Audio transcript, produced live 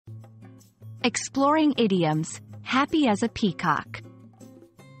Exploring idioms, happy as a peacock.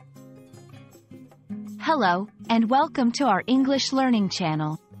 Hello, and welcome to our English learning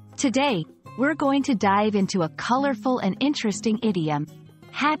channel. Today, we're going to dive into a colorful and interesting idiom,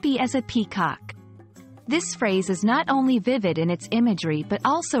 happy as a peacock. This phrase is not only vivid in its imagery but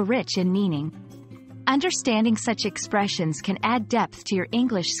also rich in meaning. Understanding such expressions can add depth to your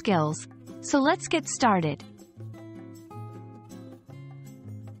English skills, so let's get started.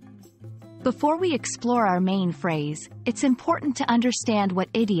 Before we explore our main phrase, it's important to understand what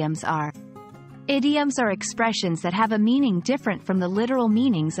idioms are. Idioms are expressions that have a meaning different from the literal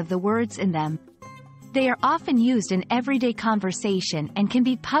meanings of the words in them. They are often used in everyday conversation and can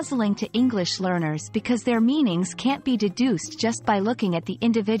be puzzling to English learners because their meanings can't be deduced just by looking at the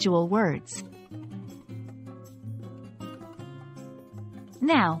individual words.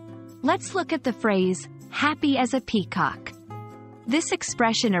 Now, let's look at the phrase, happy as a peacock. This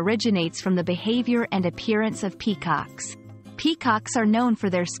expression originates from the behavior and appearance of peacocks. Peacocks are known for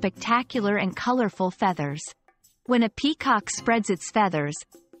their spectacular and colorful feathers. When a peacock spreads its feathers,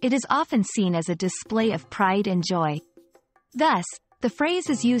 it is often seen as a display of pride and joy. Thus, the phrase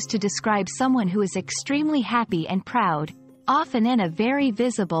is used to describe someone who is extremely happy and proud, often in a very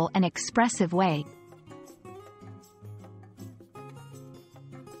visible and expressive way.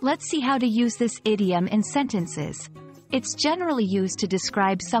 Let's see how to use this idiom in sentences. It's generally used to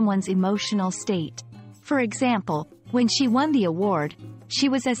describe someone's emotional state. For example, when she won the award, she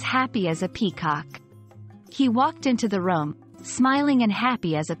was as happy as a peacock. He walked into the room, smiling and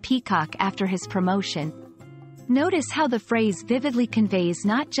happy as a peacock after his promotion. Notice how the phrase vividly conveys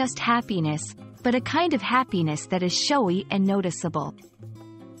not just happiness, but a kind of happiness that is showy and noticeable.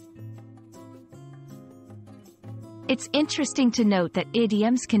 It's interesting to note that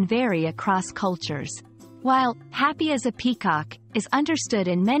idioms can vary across cultures. While happy as a peacock is understood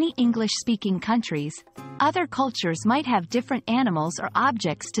in many English-speaking countries, other cultures might have different animals or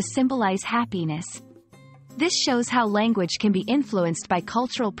objects to symbolize happiness. This shows how language can be influenced by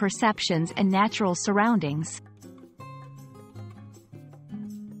cultural perceptions and natural surroundings.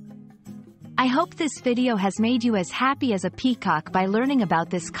 I hope this video has made you as happy as a peacock by learning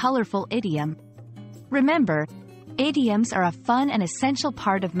about this colorful idiom. Remember, idioms are a fun and essential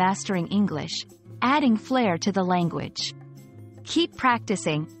part of mastering English, adding flair to the language. Keep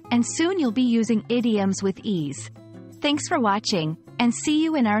practicing, and soon you'll be using idioms with ease. Thanks for watching, and see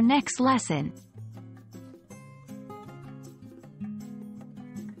you in our next lesson.